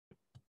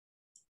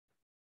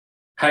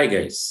Hi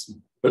guys,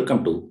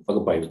 welcome to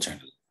Pagapaiva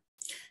channel.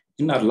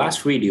 In our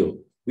last video,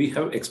 we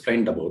have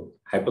explained about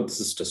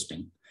hypothesis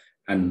testing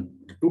and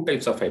the two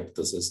types of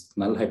hypothesis,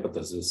 null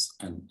hypothesis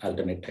and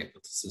alternate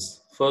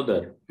hypothesis.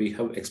 Further, we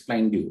have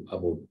explained you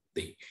about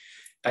the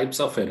types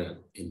of error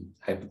in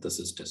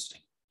hypothesis testing.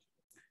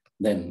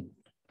 Then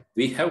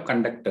we have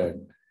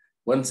conducted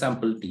one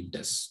sample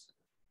t-test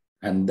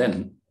and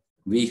then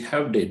we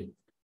have did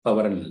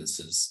power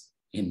analysis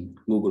in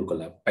Google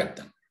Colab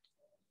Python.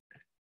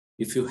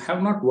 If you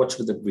have not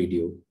watched that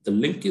video, the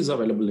link is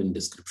available in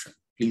description.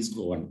 Please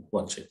go and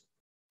watch it.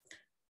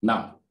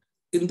 Now,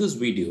 in this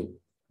video,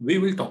 we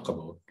will talk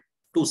about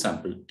two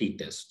sample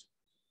t-test.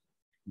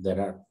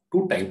 There are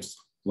two types.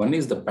 One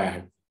is the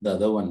paired, the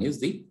other one is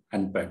the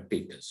unpaired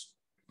t-test.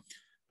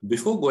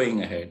 Before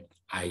going ahead,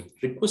 I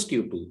request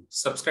you to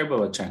subscribe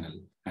our channel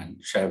and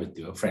share with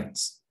your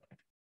friends.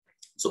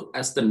 So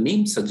as the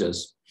name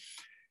suggests,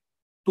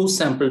 two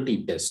sample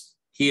t-test.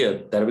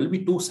 Here, there will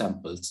be two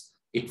samples.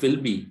 It will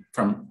be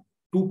from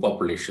two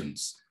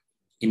populations.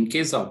 In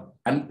case of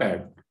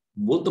unpaired,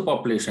 both the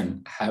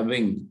population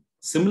having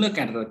similar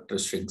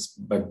characteristics,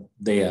 but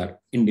they are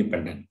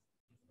independent.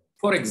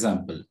 For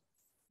example,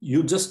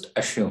 you just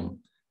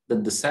assume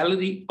that the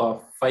salary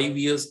of 5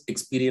 years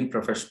experienced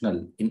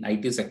professional in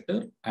IT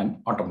sector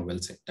and automobile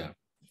sector.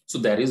 So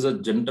there is a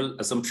general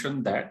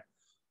assumption that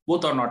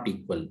both are not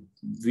equal.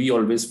 We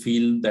always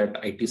feel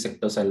that IT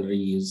sector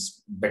salary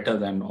is better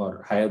than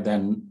or higher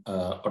than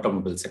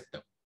automobile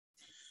sector.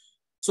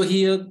 So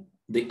here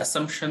the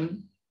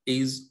assumption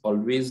is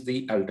always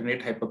the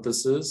alternate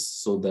hypothesis.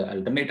 So the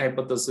alternate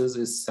hypothesis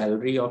is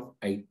salary of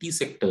IT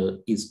sector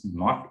is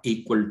not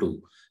equal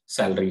to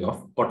salary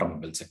of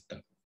automobile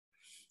sector.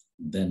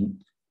 Then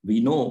we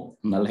know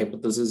null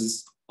hypothesis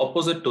is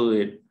opposite to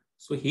it.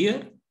 So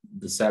here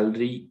the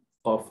salary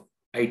of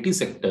IT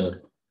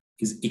sector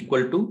is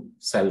equal to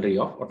salary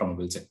of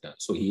automobile sector.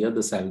 So here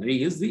the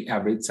salary is the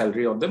average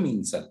salary or the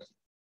mean salary.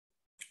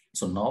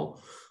 So now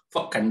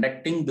for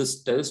conducting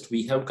this test,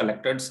 we have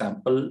collected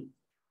sample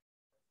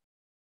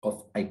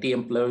of IT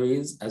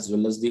employees as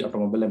well as the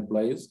automobile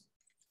employees.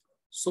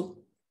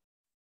 So,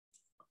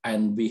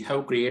 and we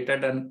have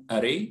created an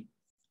array.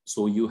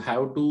 So you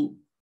have to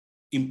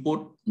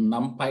import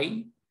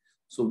NumPy.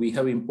 So we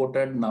have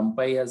imported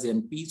NumPy as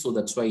NP. So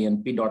that's why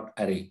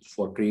np.array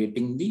for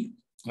creating the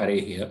array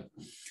here.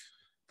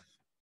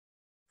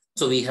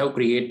 So we have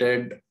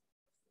created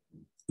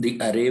the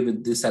array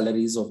with the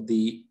salaries of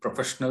the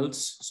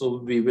professionals.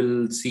 So we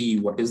will see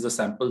what is the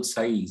sample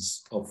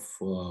size of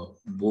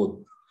both.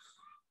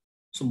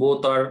 So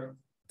both are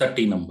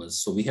 30 numbers.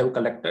 So we have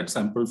collected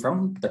sample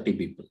from 30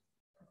 people.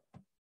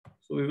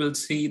 So we will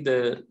see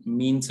the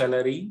mean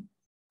salary.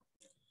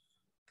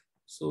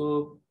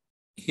 So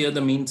here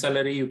the mean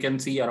salary, you can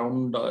see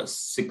around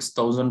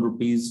 6,000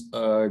 rupees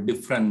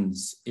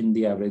difference in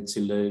the average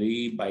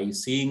salary. By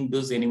seeing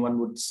this, anyone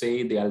would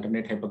say the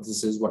alternate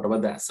hypothesis, whatever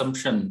the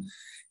assumption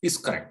is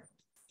correct.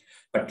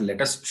 But let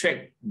us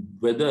check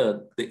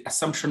whether the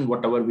assumption,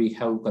 whatever we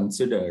have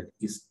considered,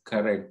 is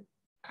correct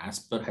as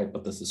per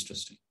hypothesis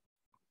testing.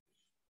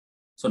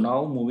 So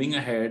now moving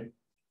ahead,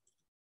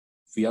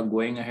 we are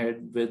going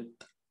ahead with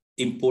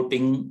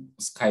importing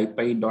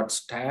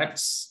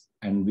scipy.stats,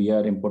 and we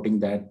are importing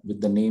that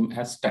with the name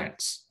as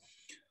stats.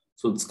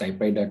 So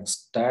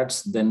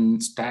scipy.stats, then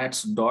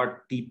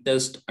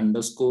stats.ttest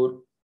underscore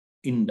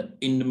ind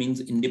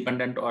means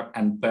independent or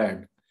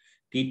unpaired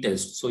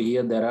t-test. So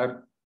here there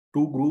are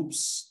two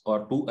groups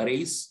or two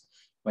arrays.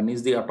 One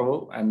is the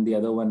auto and the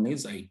other one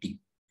is IT.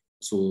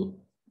 So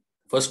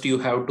first you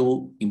have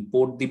to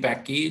import the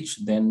package,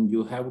 then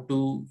you have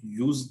to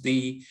use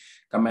the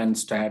command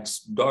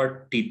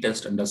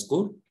stats.ttest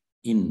underscore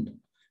ind,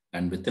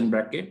 and within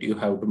bracket you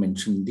have to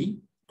mention the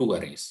two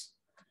arrays.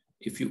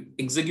 If you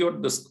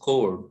execute this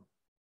code,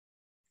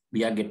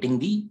 we are getting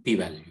the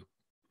p-value.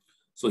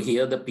 So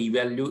here the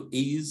p-value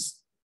is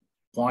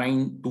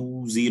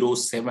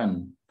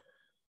 0.207.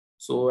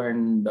 So,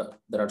 and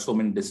there are so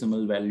many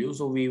decimal values.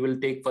 So we will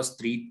take first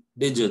 3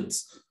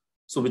 digits.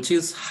 So which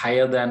is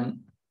higher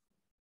than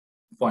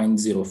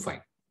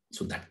 0.05.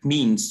 So that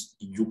means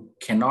you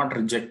cannot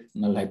reject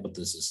null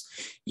hypothesis.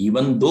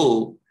 Even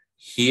though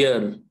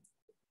here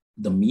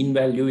the mean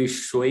value is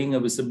showing a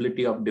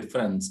visibility of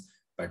difference,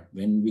 but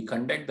when we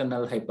conduct the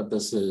null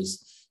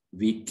hypothesis,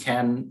 we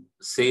can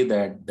say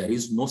that there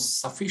is no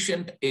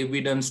sufficient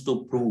evidence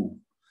to prove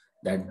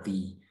that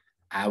the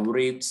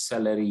average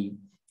salary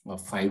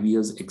of 5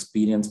 years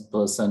experienced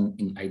person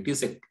in IT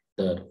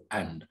sector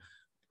and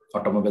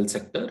automobile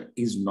sector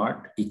is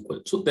not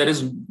equal. So there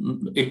is,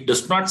 it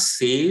does not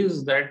say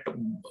that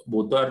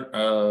both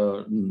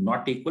are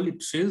not equal.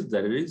 It says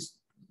there is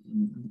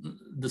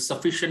the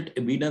sufficient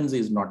evidence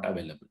is not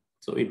available.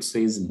 So it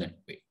says in that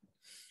way.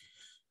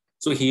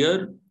 So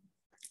here,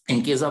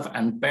 in case of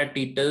unpaired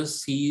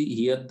t-test, see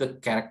here the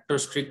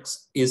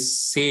characteristics is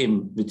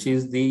same, which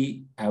is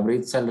the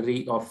average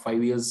salary of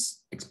 5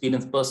 years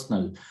experienced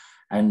personnel.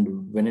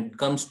 And when it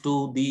comes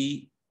to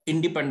the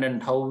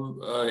independent, how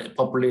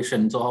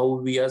population. So how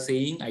we are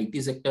saying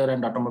IT sector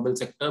and automobile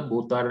sector,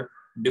 both are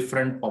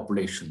different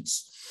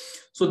populations.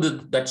 So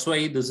that's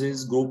why this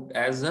is grouped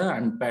as an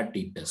unpaired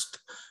t-test.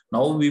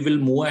 Now we will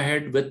move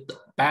ahead with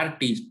paired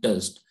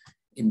t-test.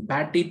 In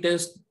paired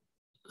t-test,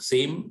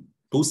 same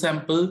two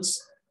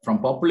samples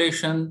from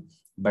population,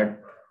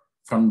 but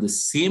from the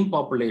same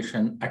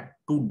population at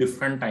two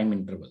different time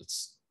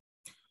intervals.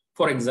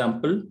 For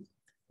example,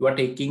 you are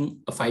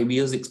taking a 5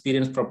 years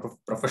experience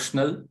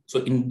professional, so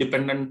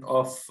independent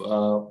of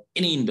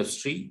any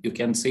industry, you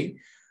can say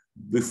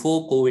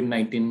before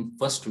COVID-19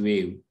 first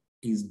wave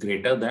is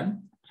greater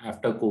than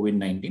after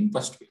COVID-19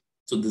 first wave.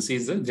 So this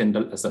is a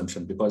general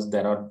assumption because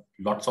there are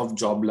lots of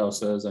job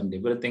losses and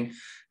everything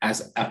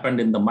has happened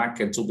in the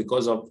market. So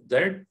because of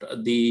that,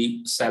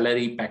 the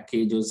salary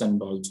packages and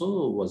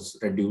also was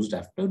reduced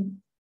after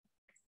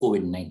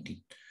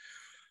COVID-19.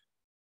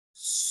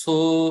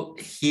 So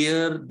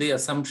here the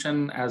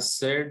assumption as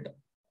said,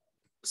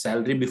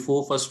 salary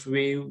before first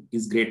wave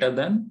is greater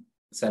than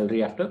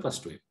salary after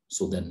first wave.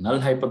 So the null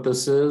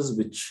hypothesis,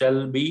 which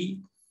shall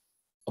be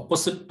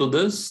opposite to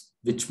this,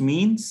 which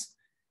means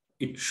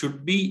it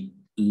should be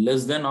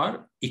less than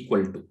or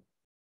equal to.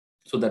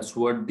 So that's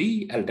what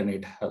the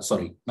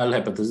null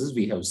hypothesis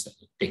we have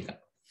taken.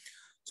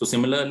 So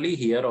similarly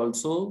here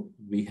also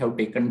we have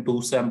taken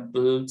two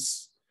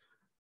samples.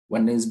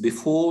 One is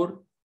before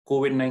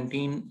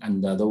COVID-19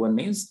 and the other one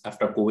is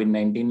after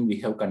COVID-19.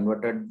 We have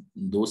converted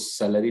those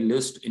salary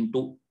list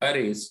into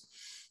arrays.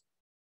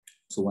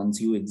 So once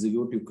you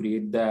execute, you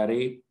create the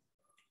array.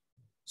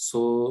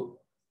 So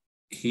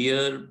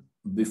here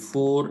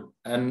before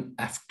and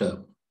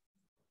after.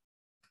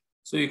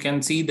 So you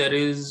can see there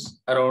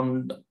is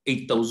around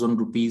 8,000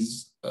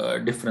 rupees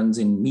difference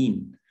in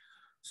mean.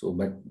 So,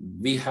 but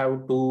we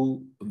have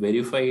to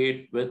verify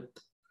it with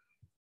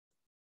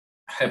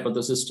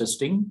hypothesis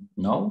testing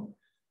now.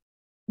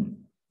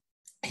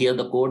 Here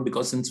the code,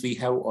 because since we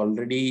have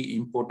already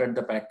imported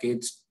the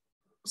package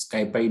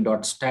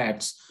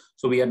scipy.stats,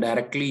 so we are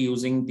directly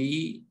using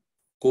the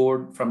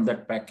code from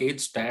that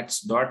package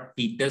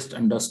stats.ttest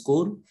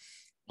underscore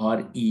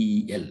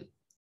REL.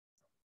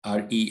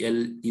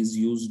 REL is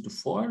used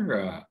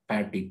for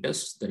paired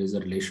t-tests. There is a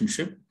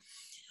relationship.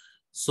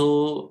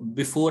 So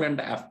before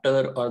and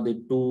after are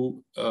the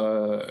two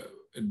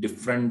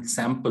different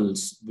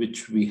samples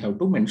which we have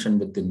to mention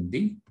within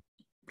the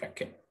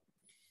bracket.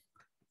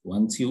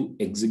 Once you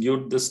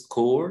execute this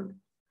code,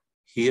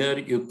 here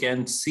you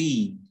can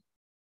see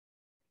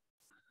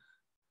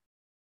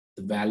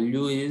the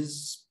value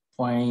is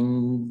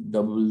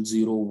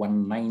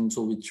 0.0019,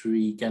 so which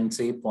we can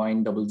say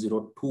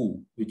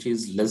 0.002, which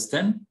is less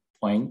than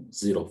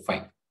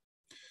 0.05.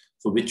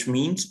 So which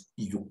means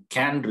you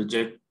can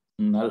reject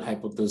null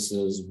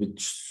hypothesis with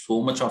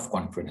so much of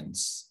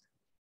confidence.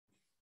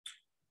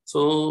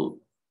 So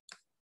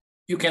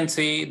you can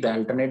say the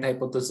alternate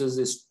hypothesis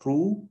is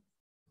true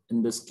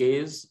in this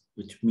case,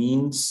 which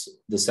means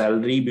the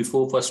salary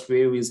before first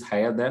wave is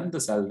higher than the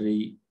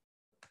salary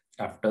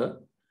after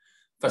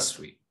first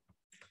wave.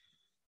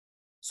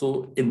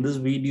 So in this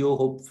video,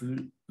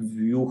 hopefully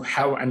you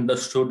have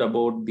understood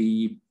about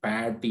the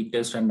paired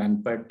t-test and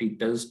unpaired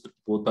t-test.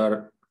 Both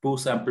are two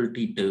sample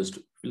t-test.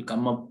 Will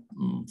come up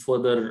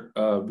further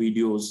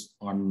videos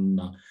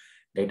on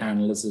data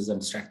analysis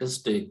and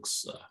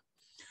statistics.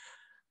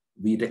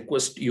 We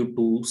request you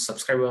to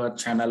subscribe our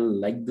channel,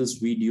 like this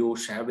video,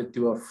 share with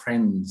your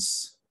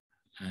friends,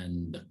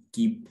 and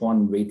keep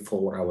on wait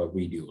for our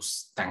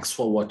videos. Thanks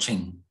for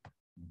watching.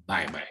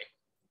 Bye-bye.